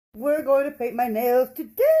we're going to paint my nails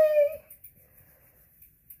today.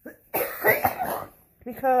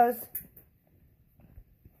 Because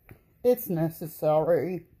it's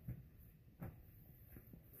necessary.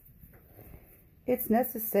 It's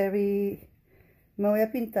necessary. Me voy a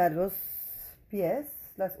pintar los pies,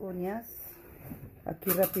 las uñas,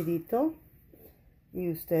 aquí rapidito. ¿Y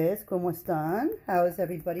ustedes cómo están? How is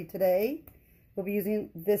everybody today? We'll be using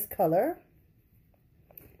this color.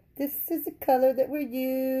 This is the color that we're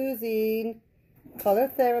using. Color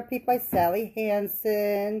Therapy by Sally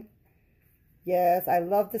Hansen. Yes, I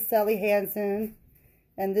love the Sally Hansen.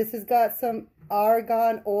 And this has got some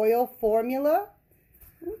argan oil formula.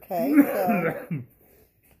 Okay, so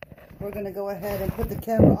we're going to go ahead and put the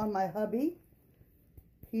camera on my hubby.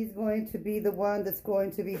 He's going to be the one that's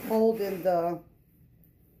going to be holding the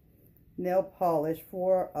nail polish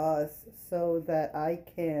for us so that I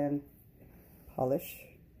can polish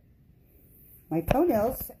my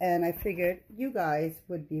toenails, and I figured you guys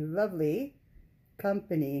would be lovely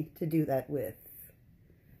company to do that with.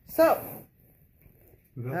 So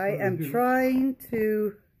I am trying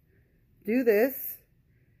to do this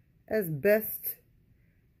as best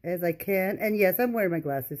as I can, and yes, I'm wearing my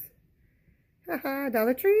glasses. Haha,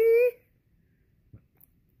 Dollar Tree.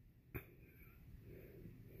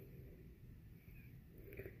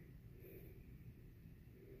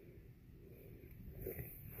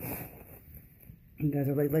 You guys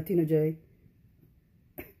are like Latina J.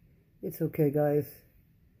 It's okay, guys.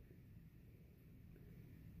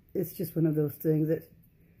 It's just one of those things that...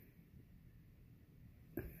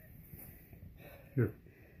 Here.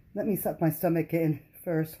 Let me suck my stomach in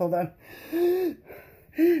first. Hold on.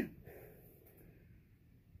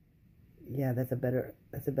 Yeah, that's a better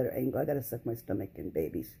angle. I gotta suck my stomach in,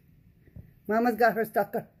 babies. Mama's got her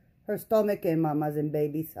stomach in, mamas and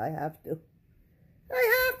babies. I have to.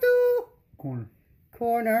 Corner.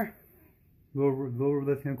 Lower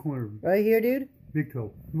left hand corner. Right here, dude? Big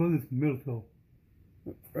toe. Lower this middle toe.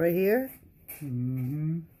 Right here?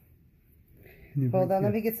 Mm-hmm. Hold on,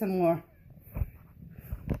 let me get some more.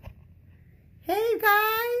 Hey,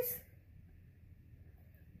 guys!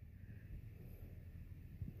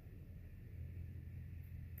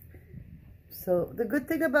 So, the good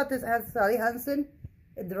thing about this Sally Hansen,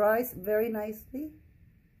 it dries very nicely.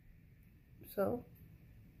 So,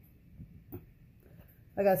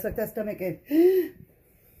 I gotta suck that stomach in.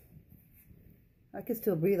 I can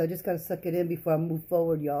still breathe. I just gotta suck it in before I move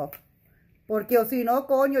forward, y'all. Porque o si no,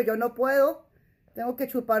 coño, yo no puedo. Tengo que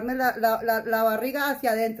chuparme la barriga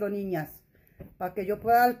hacia adentro, niñas. Para que yo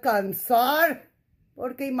pueda alcanzar.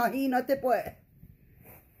 Porque imagínate, pues.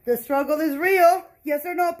 The struggle is real. Yes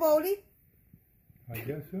or no, Polly? I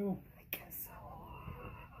guess so.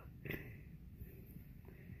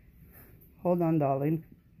 Hold on, darling.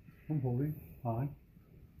 I'm holding. Hi.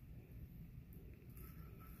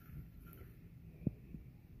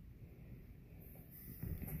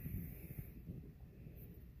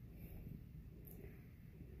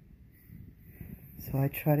 So I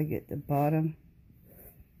try to get the bottom.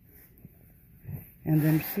 And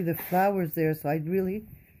then see the flowers there. So I really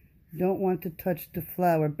don't want to touch the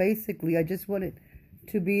flower. Basically, I just want it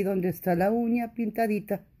to be donde está la uña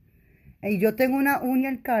pintadita. And yo tengo una uña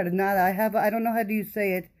encarnada. I don't know how do you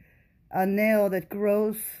say it. A nail that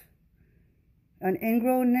grows. An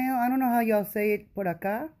ingrown nail. I don't know how y'all say it por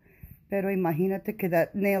acá. Pero imagínate que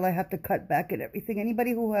that nail I have to cut back and everything.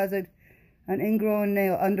 Anybody who has an ingrown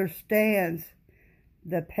nail understands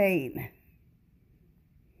the pain.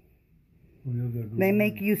 They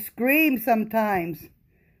make you scream sometimes.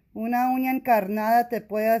 Una uña encarnada te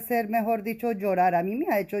puede hacer, mejor dicho, llorar. A mí me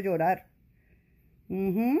ha hecho llorar.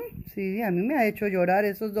 Sí, a mí me ha hecho llorar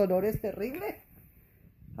esos dolores terribles.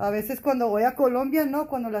 A veces cuando voy a Colombia, no,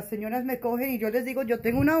 cuando las señoras me cogen y yo les digo, yo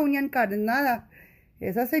tengo una uña encarnada.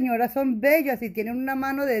 Esas señoras son bellas y tienen una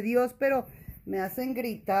mano de Dios, pero me hacen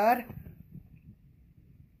gritar.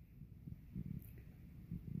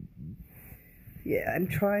 Yeah, I'm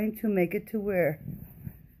trying to make it to where,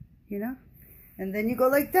 you know, and then you go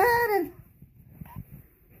like that,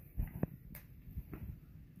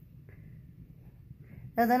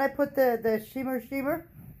 and then I put the shimmer,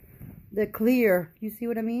 the clear. You see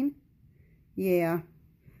what I mean? Yeah,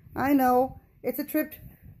 I know. It's a trip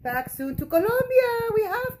back soon to Colombia. We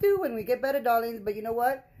have to when we get better, darlings. But you know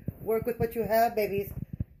what? Work with what you have, babies.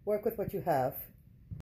 Work with what you have.